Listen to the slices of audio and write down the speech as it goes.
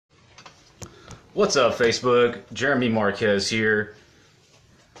What's up, Facebook? Jeremy Marquez here.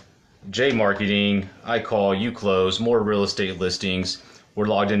 J Marqeting. I call, you close. More real estate listings. We're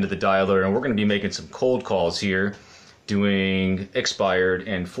logged into the dialer, and we're going to be making some cold calls here, doing expired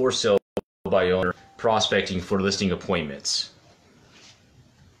and for sale by owner prospecting for listing appointments.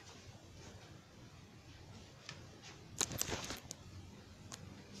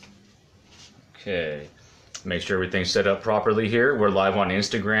 Okay. Make sure everything's set up properly here. We're live on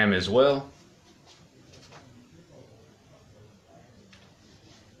Instagram as well.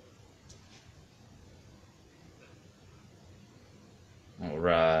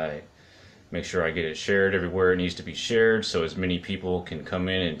 Alright, make sure I get it shared everywhere it needs to be shared so as many people can come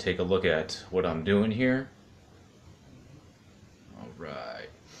in and take a look at what I'm doing here. Alright,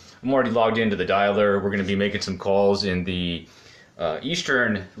 I'm already logged into the dialer. We're going to be making some calls in the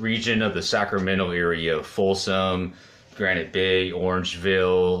eastern region of the Sacramento area, Folsom, Granite Bay,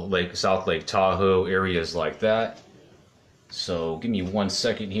 Orangeville, South Lake Tahoe, areas like that. So give me 1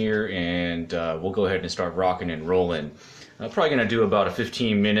 second here and we'll go ahead and start rocking and rolling. I'm probably going to do about a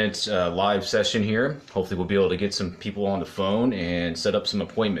 15-minute live session here. Hopefully we'll be able to get some people on the phone and set up some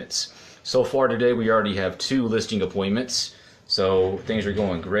appointments. So far today we already have 2 listing appointments, so things are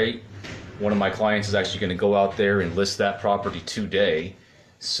going great. One of my clients is actually going to go out there and list that property today,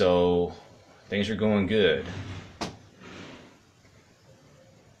 so things are going good. Let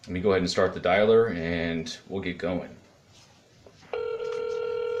me go ahead and start the dialer and we'll get going.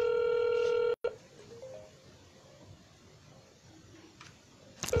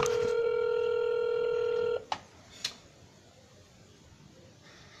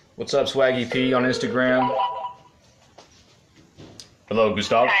 What's up, Swaggy P on Instagram? Hello,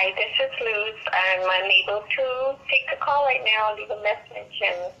 Gustav. Hi, this is Luz. I'm unable to take the call right now. Leave a message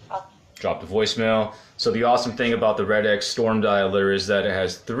and Drop the voicemail. So the awesome thing about the Red X Storm Dialer is that it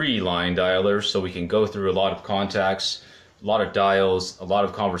has 3 line dialers, so we can go through a lot of contacts, a lot of dials, a lot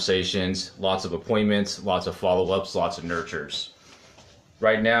of conversations, lots of appointments, lots of follow-ups, lots of nurtures.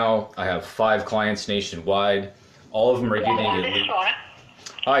 Right now, I have 5 clients nationwide. All of them are getting at least...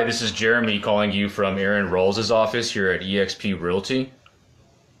 Hi, this is Jeremy calling you from Aaron Rawls' office here at eXp Realty.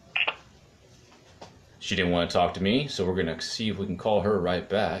 She didn't want to talk to me, so we're going to see if we can call her right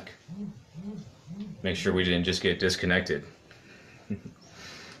back. Make sure we didn't just get disconnected.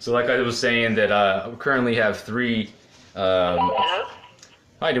 So like I was saying, that we currently have 3...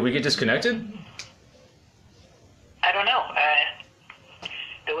 Hi, did we get disconnected? I don't know.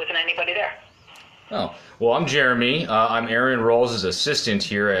 There wasn't anybody there. Oh, well, I'm Jeremy. I'm Aaron Rawls' assistant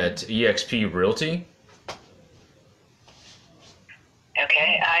here at eXp Realty.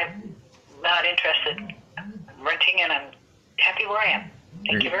 Okay, I'm not interested. I'm renting and I'm happy where I am.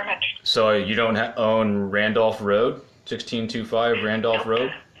 Thank you very much. So you don't own Randolph Road, 1625 Randolph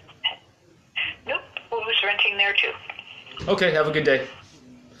Road? Nope, who's renting there too? Okay, have a good day.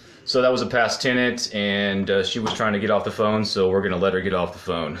 So that was a past tenant, and she was trying to get off the phone, so we're going to let her get off the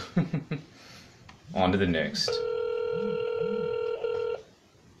phone. On to the next.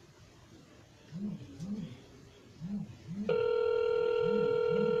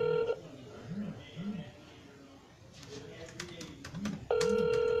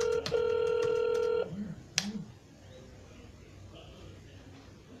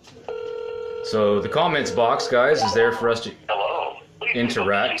 So the comments box, guys, is there for us to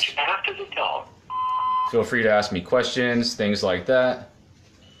interact. Feel free to ask me questions, things like that.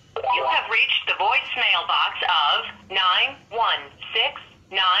 You have reached the voicemail box of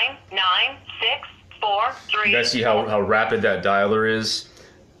 916999643. You guys see how rapid that dialer is?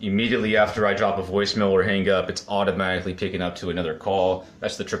 Immediately after I drop a voicemail or hang up, it's automatically picking up to another call.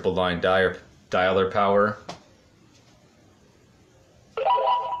 That's the triple line dialer power.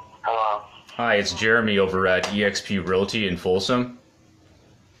 Hello. Hi, it's Jeremy over at eXp Realty in Folsom.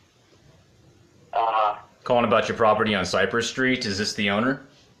 Calling about your property on Cypress Street. Is this the owner?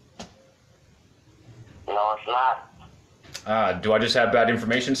 No, it's not. Do I just have bad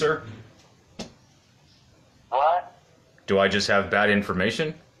information, sir? What? Do I just have bad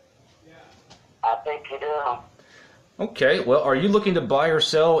information? I think you do. Okay, well, are you looking to buy or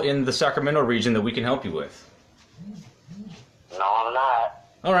sell in the Sacramento region that we can help you with? No, I'm not.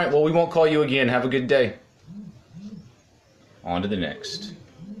 All right, well, we won't call you again. Have a good day. On to the next.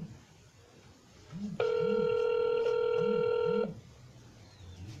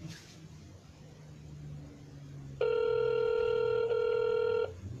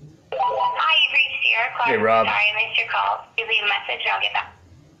 Hi, you've reached Sierra Clark. Hey, Rob. Sorry I missed your call. You leave a message and I'll get back.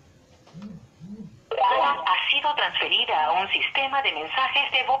 Ha sido transferida a un sistema de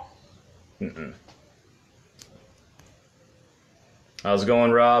mensajes de voz. How's it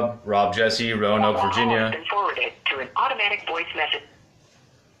going, Rob? Rob Jesse, Roanoke, Virginia. Been forwarded to an automatic voice message.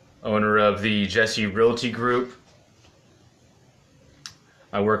 Owner of the Jesse Realty Group.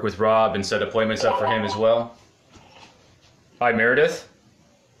 I work with Rob and set appointments up for him as well. Hi, Meredith.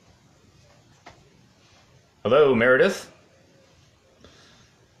 Hello, Meredith.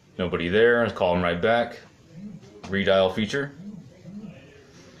 Nobody there. I'll call him right back. Redial feature.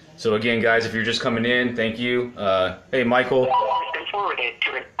 So again, guys, if you're just coming in, thank you. Hey, Michael. Been forwarded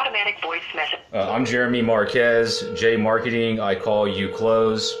to an automatic voice message. I'm Jeremy Marquez, J Marqeting. I call you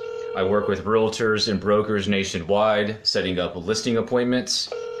close. I work with realtors and brokers nationwide, setting up listing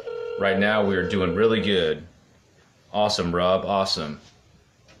appointments. Right now, we're doing really good. Awesome, Rob. Awesome.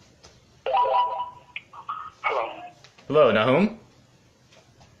 Hello. Hello, Nahum.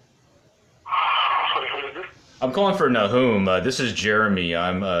 I'm calling for Nahum. This is Jeremy.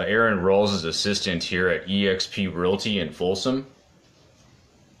 I'm Aaron Rawls' assistant here at eXp Realty in Folsom.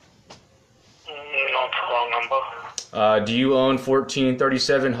 Not the wrong number. Do you own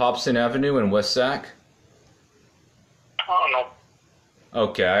 1437 Hobson Avenue in West Sac? Oh, no.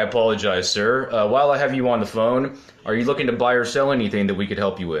 Okay, I apologize, sir. While I have you on the phone, are you looking to buy or sell anything that we could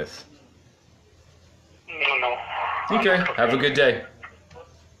help you with? No. Okay, have a good day.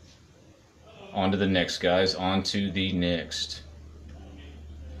 On to the next, guys. On to the next.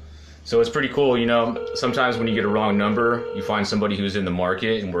 So it's pretty cool, you know, sometimes when you get a wrong number, you find somebody who's in the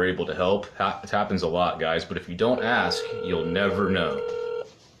market and we're able to help. It happens a lot, guys, but if you don't ask, you'll never know.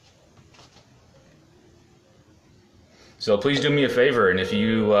 So please do me a favor, and if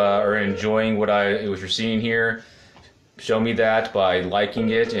you are enjoying what you're seeing here, show me that by liking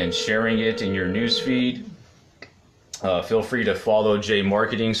it and sharing it in your newsfeed. Feel free to follow J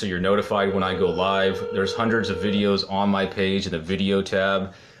Marqeting so you're notified when I go live. There's hundreds of videos on my page in the video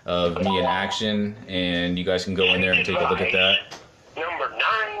tab of me in action, and you guys can go in there and take a look at that. Number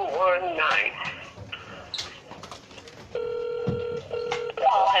 919.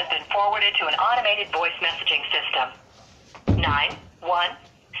 Call has been forwarded to an automated voice messaging system.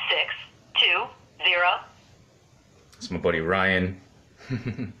 91620. It's my buddy Ryan.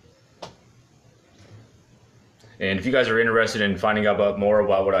 And if you guys are interested in finding out more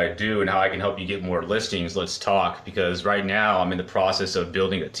about what I do and how I can help you get more listings, let's talk, because right now I'm in the process of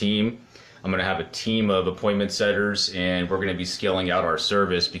building a team. I'm going to have a team of appointment setters, and we're going to be scaling out our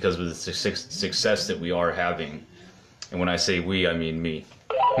service because of the success that we are having. And when I say we, I mean me.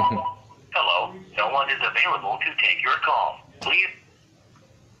 Hello, no one is available to take your call. Please.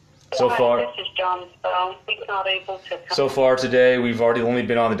 So far, This is John's phone. He's not able to come. So far today, we've already only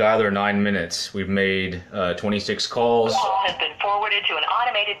been on the dialer 9 minutes. We've made 26 calls. Call has been forwarded to an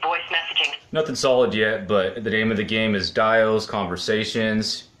automated voice messaging. Nothing solid yet, but the name of the game is dials,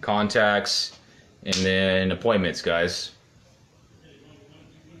 conversations, contacts, and then appointments, guys.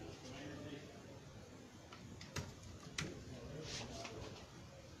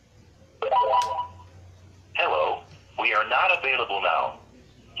 Hello, we are not available now.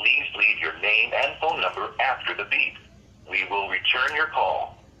 Please leave your name and phone number after the beep. We will return your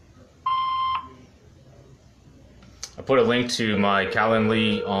call. I put a link to my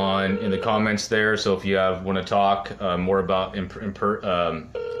Calendly in the comments there, so if you want to talk more about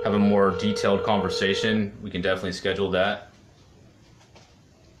have a more detailed conversation, we can definitely schedule that.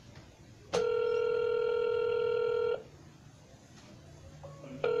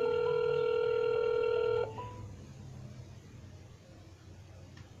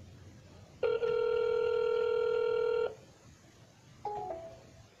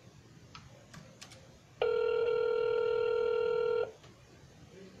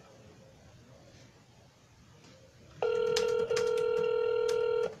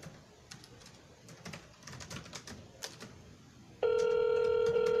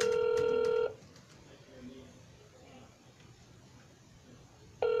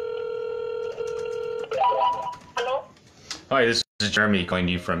 Hello? Hi, this is Jeremy calling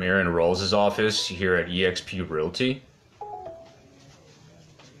you from Aaron Rawls' office here at eXp Realty.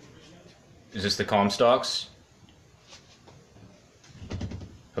 Is this the Comstocks?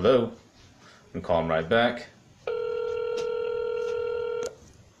 Hello? I'm gonna call him right back.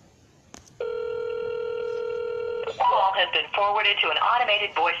 Call has been forwarded to an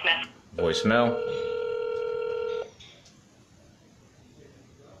automated voice message. Voicemail.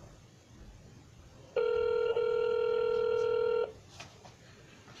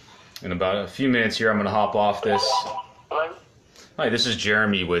 In about a few minutes here, I'm going to hop off this. Hello? Hi, this is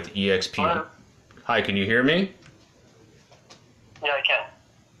Jeremy with eXp. Hello? Hi, can you hear me? Yeah, I can.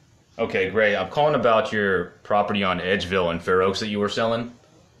 Okay, great. I'm calling about your property on Edgeville in Fair Oaks that you were selling.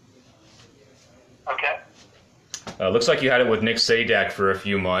 Okay. Looks like you had it with Nick Sadak for a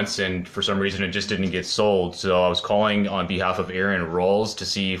few months, and for some reason it just didn't get sold. So I was calling on behalf of Aaron Rawls to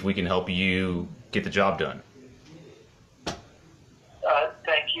see if we can help you get the job done.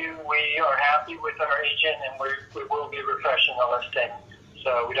 Thank you. We are happy with our agent, and we will be refreshing the listing.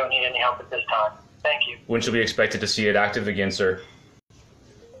 So we don't need any help at this time. Thank you. When should we expect it to see it active again, sir?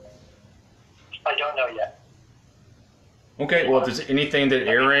 I don't know yet. Okay, well, if there's anything that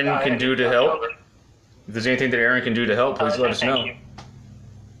Aaron can do to help, if there's anything that Aaron can do to help, please let us know. You.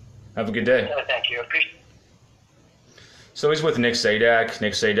 Have a good day. Thank you. Appreciate. So he's with Nick Sadak.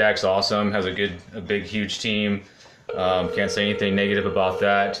 Nick Sadak's awesome, has a big, huge team. Can't say anything negative about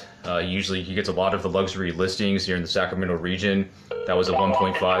that. Usually he gets a lot of the luxury listings here in the Sacramento region. That was a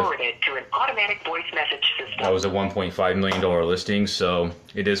 1.5. To an automatic voice message system. That was a $1.5 million listing, so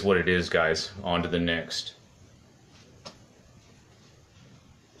it is what it is, guys. On to the next.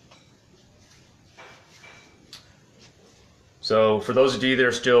 So for those of you that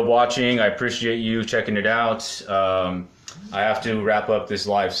are still watching, I appreciate you checking it out. I have to wrap up this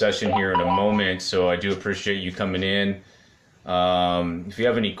live session here in a moment, so I do appreciate you coming in. If you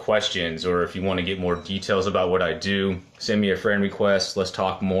have any questions or if you want to get more details about what I do, send me a friend request. Let's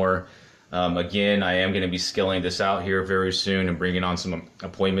talk more. Again, I am going to be scaling this out here very soon and bringing on some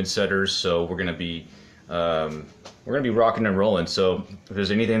appointment setters. So we're going to be rocking and rolling. So if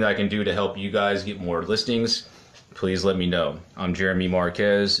there's anything that I can do to help you guys get more listings, please let me know. I'm Jeremy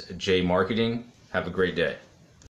Marquez, J Marqeting. Have a great day.